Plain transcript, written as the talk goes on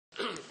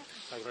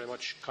Thank you very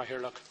much,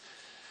 Cathaoirleach,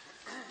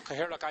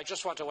 I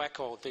just want to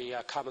echo the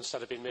comments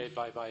that have been made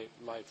by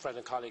my friend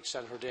and colleague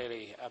Senator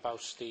Daly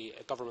about the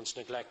government's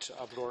neglect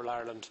of rural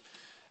Ireland.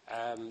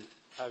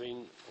 I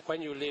mean,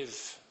 when you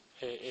live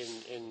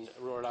in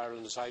rural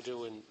Ireland, as I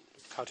do in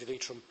County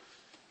Leitrim,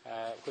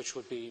 which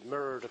would be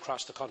mirrored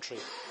across the country,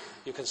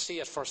 you can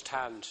see at first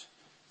hand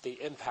the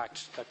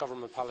impact that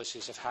government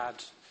policies have had,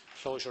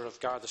 closure of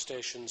Garda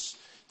stations,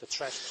 the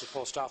threat to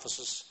post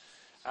offices,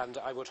 and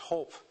I would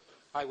hope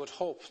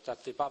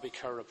that the Bobby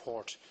Kerr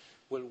report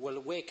will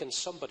awaken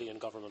somebody in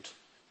government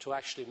to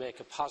actually make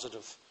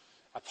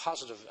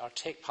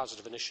take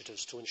positive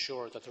initiatives to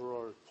ensure that the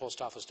rural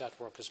post office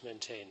network is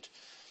maintained.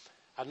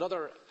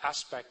 Another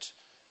aspect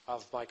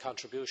of my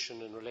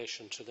contribution in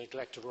relation to the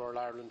neglect of rural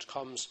Ireland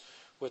comes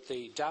with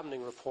the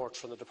damning report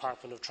from the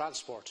Department of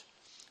Transport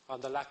on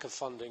the lack of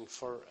funding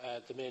for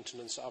the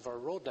maintenance of our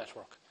road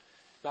network.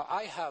 Now,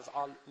 I have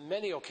on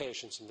many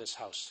occasions in this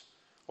House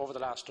over the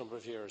last number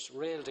of years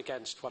railed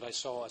against what I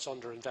saw as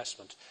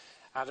underinvestment,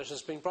 and it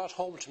has been brought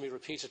home to me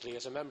repeatedly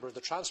as a member of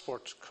the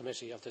Transport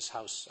Committee of this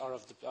House, or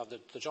of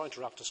the Joint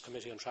Oireachtas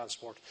Committee on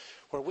Transport,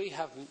 where we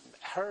have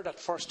heard at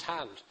first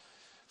hand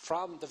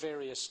from the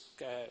various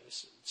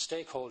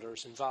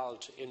stakeholders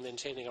involved in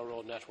maintaining our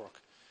road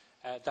network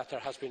that there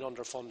has been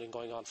underfunding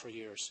going on for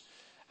years.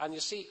 And you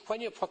see,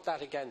 when you put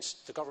that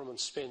against the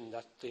government's spin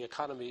that the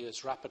economy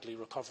is rapidly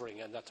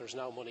recovering and that there is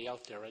now money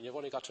out there, and you've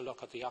only got to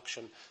look at the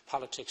auction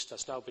politics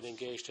that's now been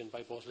engaged in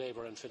by both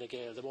Labour and Fine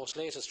Gael, the most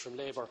latest from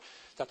Labour,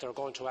 that they're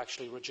going to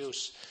actually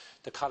reduce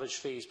the college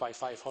fees by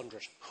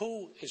 500.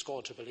 Who is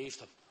going to believe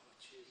them?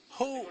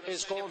 Who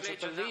is going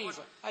to believe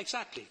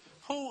exactly?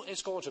 Who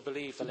is going to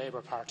believe the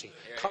Labour Party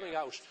coming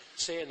out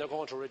saying they're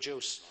going to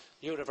reduce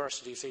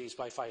university fees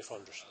by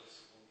 500?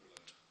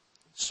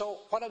 So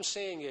what I'm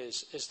saying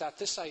is that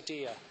this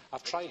idea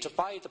of trying to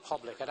buy the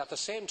public, and at the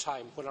same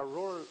time, when our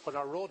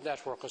road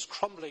network is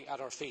crumbling at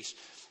our feet,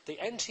 the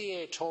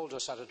NTA told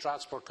us at a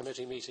Transport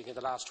Committee meeting in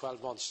the last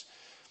 12 months,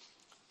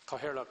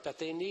 Cathaoirleach, that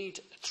they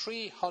need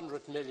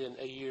 300 million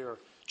a year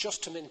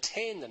just to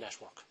maintain the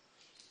network.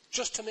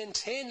 Just to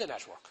maintain the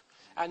network.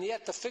 And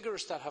yet the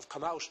figures that have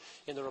come out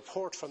in the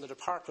report from the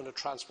Department of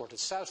Transport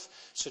itself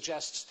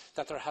suggests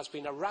that there has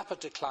been a rapid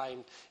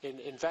decline in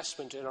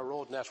investment in our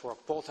road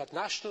network, both at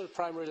national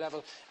primary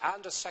level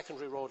and at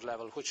secondary road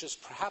level, which is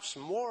perhaps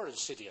more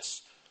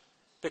insidious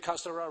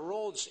because there are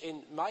roads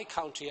in my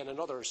county and in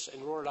others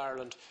in rural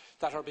Ireland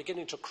that are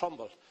beginning to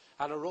crumble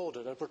and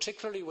eroded, and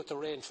particularly with the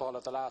rainfall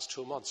of the last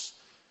 2 months.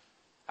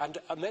 And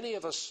many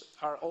of us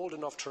are old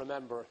enough to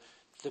remember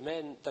the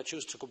men that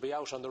used to be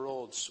out on the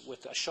roads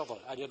with a shovel,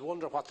 and you'd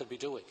wonder what they'd be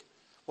doing.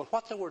 Well,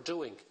 what they were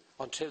doing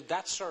until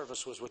that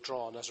service was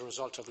withdrawn as a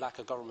result of lack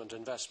of government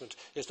investment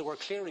is they were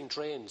clearing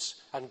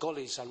drains and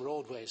gullies and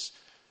roadways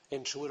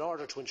in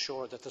order to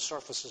ensure that the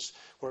surfaces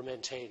were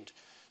maintained.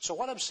 So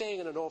what I'm saying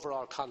in an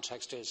overall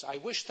context is I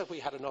wish that we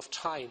had enough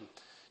time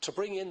to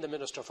bring in the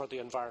Minister for the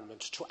Environment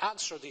to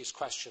answer these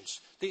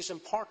questions, these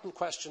important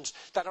questions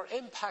that are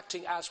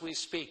impacting as we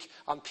speak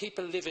on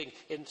people living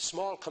in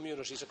small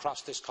communities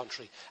across this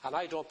country. And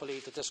I don't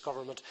believe that this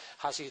government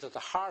has either the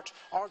heart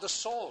or the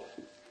soul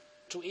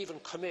to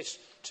even commit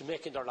to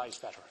making their lives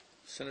better.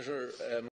 Senator